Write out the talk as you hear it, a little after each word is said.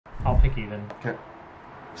I'll pick even. Okay.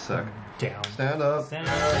 Sick. Down. Stand up. Stand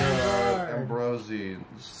up. Ambrosies.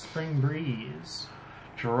 Spring Breeze.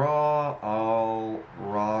 Draw. I'll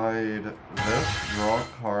ride this. Draw a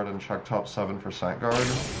card and check top 7 for Vanguard.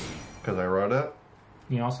 Because I wrote it.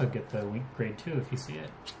 You can also get the grade 2 if you see it.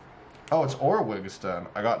 Oh, it's or Wigston.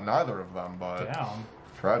 I got neither of them, but Down.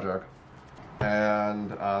 tragic.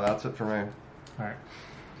 And that's it for me. Alright.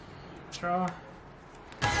 Draw.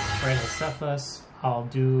 Right, Cephalus. I'll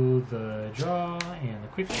do the draw and the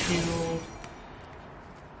quick shield.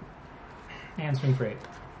 And swing for 8.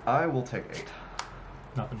 I will take 8.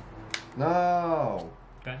 Nothing. No.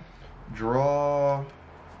 Okay. Draw.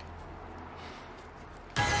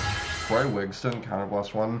 Right, Wigston,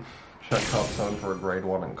 counterblast 1. Check top 7 for a grade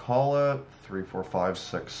 1 and call it. 3, 4, 5,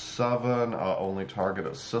 6, 7. Only target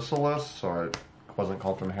is Sisylis, so it wasn't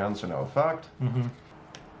called from hand, so no effect.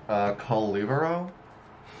 Call Libero.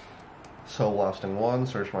 Soul Blasting 1.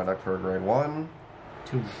 Search my deck for a grade 1.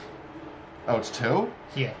 2. Oh, it's 2?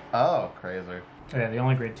 Yeah. Oh, crazy. Yeah, the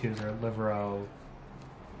only grade 2s are Libero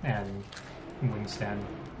and Wingspan.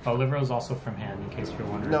 Oh, Libero is also from hand, in case you're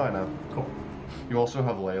wondering. No, I know. Cool. You also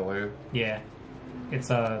have Lele. Yeah. It's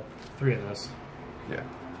 3 of those. Yeah.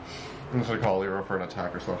 I'm just gonna call Libero for an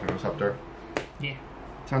attack or slash interceptor. Yeah.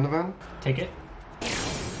 10 to van. Take it.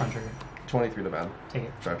 Front trigger. 23 to van. Take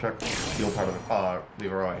it. Drive check. Heal part of it.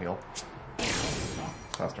 Libero, I heal.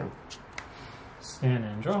 Last turn. Stand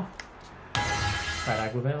and draw.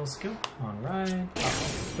 Ride Aguavel skill on ride. Up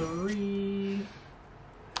 3.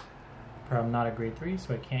 I'm not a grade 3,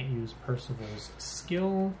 so I can't use Percival's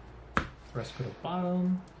skill. The rest go to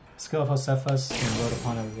bottom. Skill of Josephus, and vote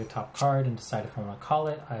upon a top card and decide if I want to call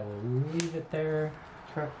it. I will leave it there.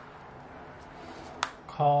 Okay.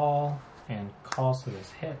 Call and call, so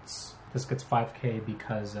this hits. This gets 5k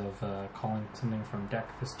because of calling something from deck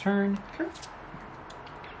this turn. Okay.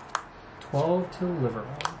 12 to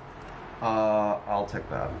Liverpool. I'll take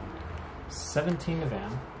that. 17 to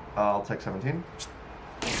Van. I'll take 17.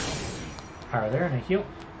 Power there, and I heal.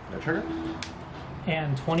 No trigger.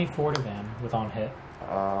 And 24 to Van with on hit.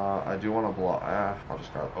 I do want to block. I'll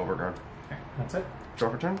just grab Overguard. Okay, that's it. Draw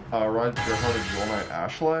for turn. Ride Pure-Hearted Jewel Knight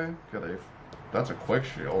Ashley. Get a. That's a quick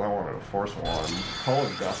shield. I wanted to force 1. Call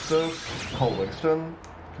Augustus. Call Wigston.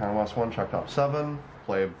 Counterblast 1. Check top 7.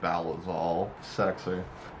 Play Balazal. Sexy.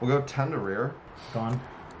 We'll go 10 to rear. Go on.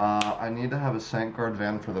 I need to have a Vanguard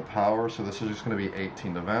van for the power, so this is just going to be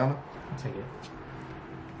 18 to van. I'll take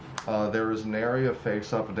it. There is an area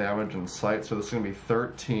face-up damage in sight, so this is going to be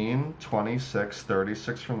 13, 26,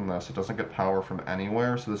 36 from this. It doesn't get power from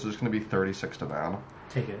anywhere, so this is going to be 36 to van.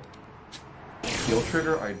 Take it. Heal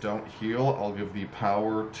trigger, I don't heal. I'll give the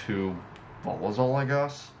power to Balazal, I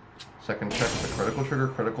guess. Second check is a critical trigger,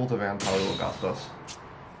 critical to van, power to Augustus.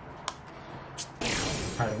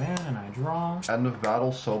 Part of Van, and I draw. End of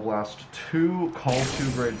battle, Soul Blast 2, call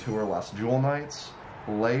 2 grade 2 or less Jewel Knights.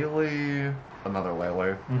 Lele, another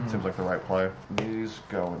Lele, seems like the right play. These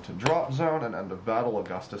go into drop zone, and end of battle,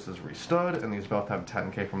 Augustus is restood, and these both have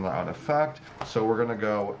 10k from the out effect. So we're gonna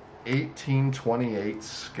go 18, 28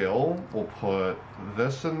 skill. We'll put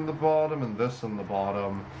this in the bottom and this in the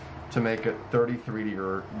bottom to make it 33 to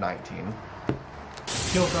your 19.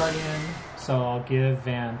 Shield Guardian, so I'll give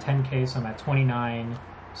Van 10k, so I'm at 29.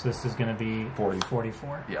 So this is going to be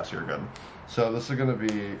 44. Yes, you're good. So this is going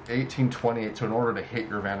to be 18, 28. So in order to hit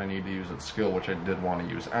your Van, I need to use its skill, which I did want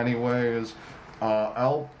to use anyways.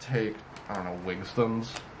 I'll take, I don't know,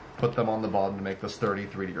 Wigston's, put them on the bottom to make this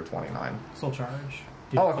 33 to your 29. Soul Charge.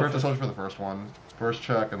 Oh, first Soul Charge for the first one. First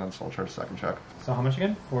check, and then Soul Charge second check. So how much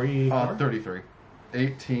again? 44? 33.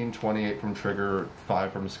 18, 28 from trigger,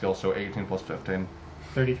 5 from skill, so 18 plus 15.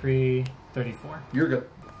 33, 34. You're good.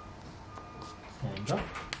 And drop.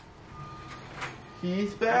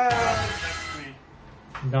 He's back!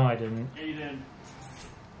 No, I didn't. Yeah, you did.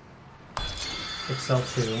 Excel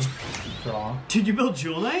 2. Draw. Did you build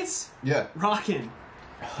Jewel Knights? Yeah. Rockin'.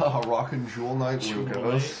 Rockin' Jewel Knight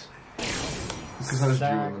Lucas. Because that is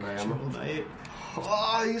Jewel in the name. Jewel Knight.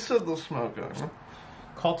 Oh, you said the smoking.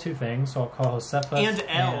 Call 2 things, so I'll call Josephus And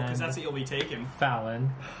L, because that's what you'll be taking.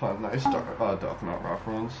 Fallon. Nice Death Note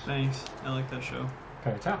reference. Thanks. I like that show.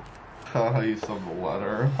 Cut it out. You said the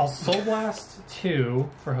letter. I'll Soul Blast 2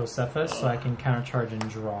 for Josephus, so I can countercharge and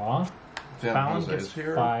draw. Fallon gets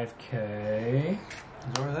here. 5k.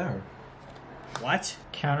 He's over there. What?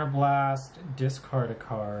 Counterblast, discard a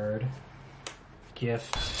card.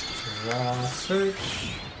 Gift, draw, search.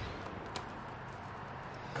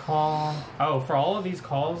 Call. Oh, for all of these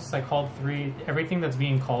calls, I called 3. Everything that's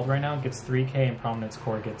being called right now gets 3k, and Prominence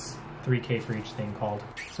Core gets 3k for each thing called.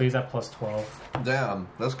 So he's at plus 12. Damn,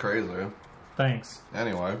 that's crazy. Thanks.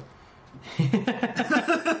 Anyway.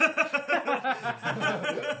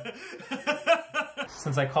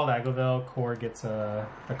 Since I called Aglavale, Core gets a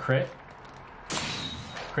crit.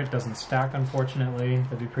 Crit doesn't stack, unfortunately.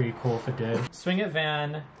 That'd be pretty cool if it did. Swing at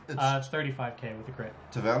Van. It's 35k with the crit.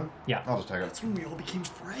 To Van? Yeah. I'll just take it. That's when we all became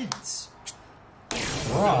friends.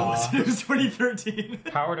 Draw. It was 2013.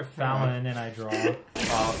 Power to Fallon, and I draw.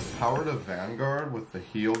 Power to Vanguard with the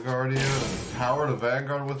Heal Guardian, and power to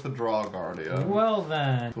Vanguard with the Draw Guardian. Well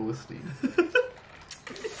then. Felicity.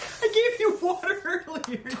 I gave you water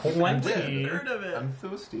earlier. 20. Heard of it. I'm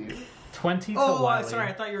thirsty. 20 to Oh, Wiley. sorry.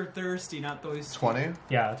 I thought you were thirsty, not thirsty. 20?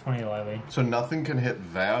 Yeah, 20 to Wiley. So nothing can hit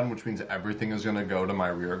Van, which means everything is going to go to my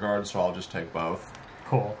rear guard, so I'll just take both.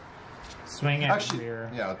 Cool. Swing at Actually,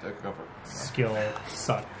 rear. yeah, go for it. Skill.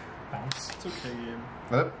 Suck. Bounce. It's okay, Gabe.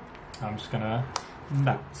 Yep. I'm just gonna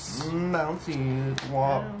bounce. Mounty.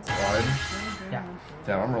 Wide. Yeah.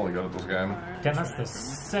 Damn, I'm really good at this game. Damn, that's the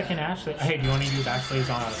second Ashley. Hey, do you want to use Ashley's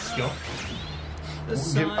on a skill?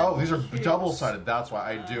 Oh, these are double-sided. That's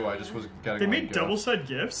why I do. I just was getting. They my made gift. double-sided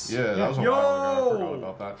gifts? Yeah, that was a while ago. I forgot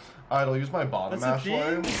about that. Alright, I'll use my bottom That's a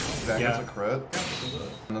Ashley. thing? That Yeah. gets a crit.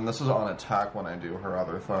 And then this is on attack when I do her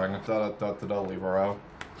other thing. Da-da-da-da-da, libero.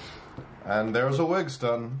 And there's a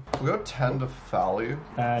Wigston. We'll go 10 to Fally.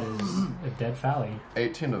 That is a dead Fally.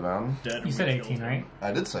 18 to Van. Dead. You said 18, right?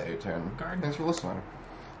 I did say 18. Guard. Thanks for listening.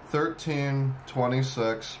 13,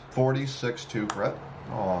 26, 46 to crit.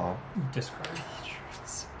 Aw. Discard.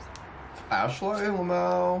 Ashley,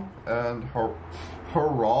 Lamau, and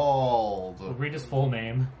Herald. Read his full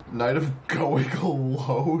name. Knight of Going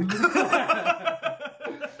Alone.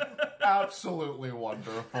 Absolutely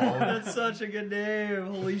wonderful. That's such a good name.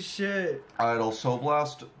 Holy shit. Idle Soul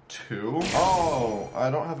Blast 2. Oh, I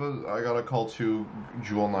don't have I gotta call 2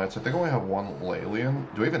 Jewel Knights. I think I only have 1 Lalian.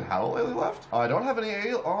 Do I even have a Lally left? I don't have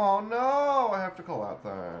any Oh no, I have to call that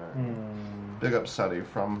thing. Big up Seti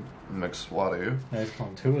from McSweaty. Nice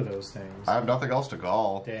calling 2 of those things. I have nothing else to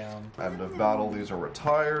call. Damn. End of battle, these are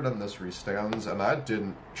retired, and this restands. And that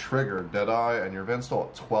didn't trigger, did I? And your Van's still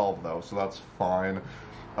at 12, though, so that's fine.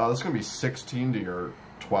 This is going to be 16 to your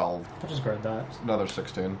 12. I'll just guard that. Another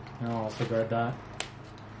 16. I'll also guard that.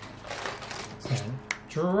 And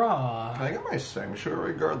draw. Can I get my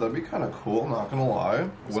Sanctuary Guard? That'd be kind of cool, not going to lie.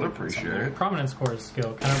 Would appreciate. Prominence Core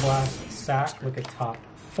skill. Counterblast, sack, look at top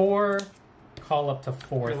 4. Call up to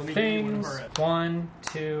 4 Okay, let me give you one of things. our- 1,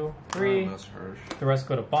 2, 3. Miss Hirsch. The rest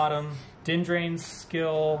go to bottom. Dindrain's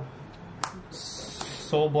skill.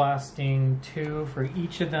 Soul Blasting 2 for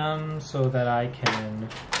each of them so that I can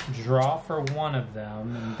draw for one of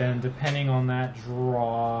them. And then depending on that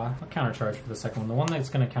draw, I'll countercharge for the second one. The one that's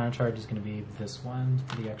going to countercharge is going to be this one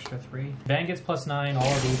for the extra 3. Van gets +9. All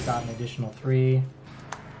of these got an additional 3.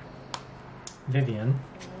 Vivian.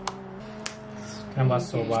 Counterblast,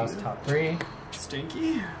 Soul Blast, top 3.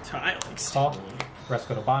 Stinky? I like Call. stinky. Rest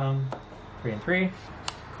go to bottom. 3 and 3.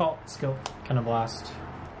 Call. Skill. Counterblast.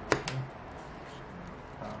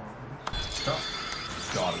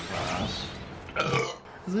 God, his ass.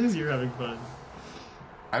 As long as you're having fun.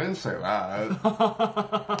 I didn't say that.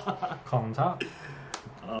 Call on top.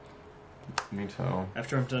 Me too.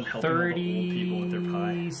 After I'm done helping all the old people with their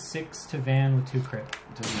pie. 36 to Van with 2 crit.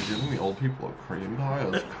 Damn, you're giving the old people a cream pie?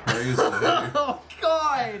 That's crazy. Oh,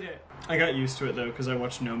 God! I got used to it, though, because I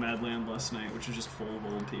watched Nomadland last night, which is just full of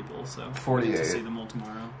old people, so... I 48. get to see them all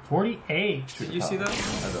tomorrow. 48. Did you see that? I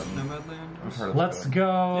didn't. Nomadland? I've heard of Let's that.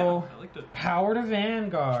 go. Yeah, I liked it. Power to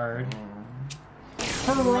Vanguard.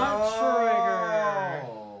 Front trigger.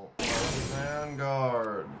 Oh, Power to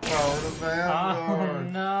Vanguard. Power to Oh Vanguard. Why do I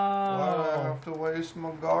no. have to waste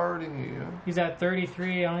my guardian? He's at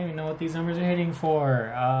 33. I don't even know what these numbers are hitting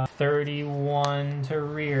for. 31 to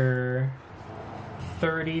rear.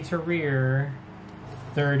 30 to rear.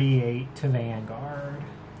 38 to Vanguard.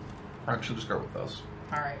 Actually, just go with this.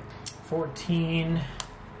 Alright. 14,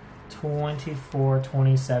 24,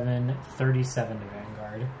 27, 37 to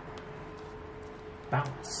Vanguard.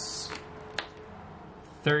 Bounce.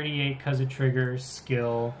 38 because of trigger,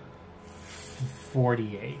 skill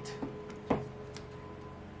 48.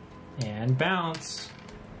 And bounce.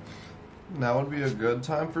 Now would be a good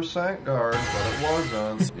time for Sank Guard, but it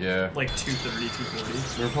wasn't. Yeah. Like 230,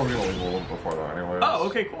 240. We're probably going to leave a little before that anyway. Oh,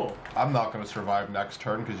 okay, cool. I'm not going to survive next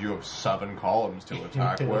turn because you have 7 columns to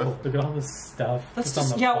attack with. Look at all this stuff. That's on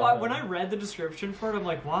just... the Yeah, bottom. when I read the description for it, I'm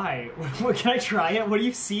like, why? What, can I try it? What do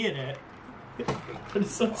you see in it?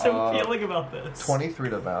 What's so appealing about this? 23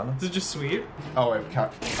 to Van. Is it just sweet? Oh, wait,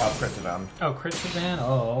 crit to Van. Oh, crit to Van?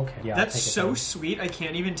 Oh, okay. Yeah, That's I'll take it so then. sweet. I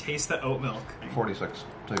can't even taste the oat milk. 46.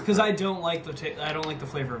 Because I don't like the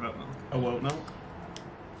flavor of oat milk. Oh, oat milk?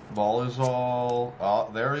 Ball is all... Oh,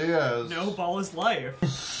 there he is. No, ball is life.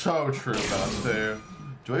 So true, bestie.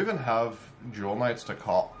 Do I even have Jewel Knights to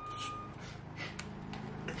call?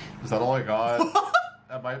 Is that all I got?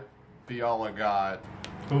 That might be all I got.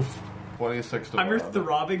 Oof. 26 to I'm your 1.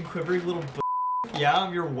 throbbing, quivering little Yeah,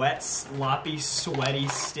 I'm your wet, sloppy, sweaty,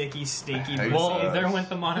 sticky, stinky Hey, pussy. Well, there went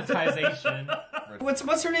the monetization.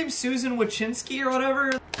 What's her name? Susan Wachinski or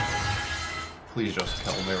whatever? Please just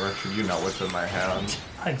kill me, Richard. You know what's in my hand.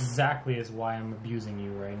 Exactly is why I'm abusing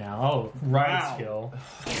you right now. Oh, ride Wow. skill.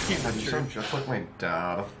 You sound just like my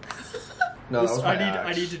dad. No, that was my ex.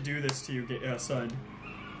 I need to do this to you, son.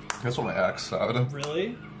 That's what my ex said.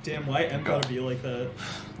 Really? Damn, why M gotta be like that?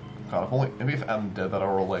 God, if only, maybe if M did that,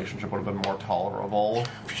 our relationship would have been more tolerable.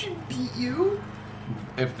 She beat you?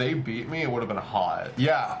 If they beat me, it would have been hot.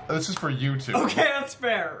 Yeah, this is for you two. Okay, that's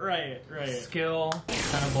fair. Right. Skill,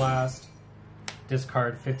 kind of blast.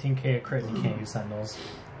 Discard 15k a crit and you can't use sentinels.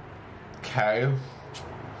 Okay.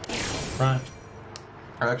 Front.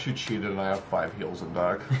 I actually cheated and I have 5 heals in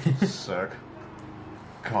deck. Sick.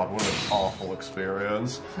 God, what an awful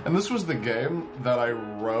experience. And this was the game that I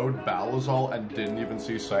rode Balazal and didn't even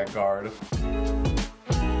see Vanguard.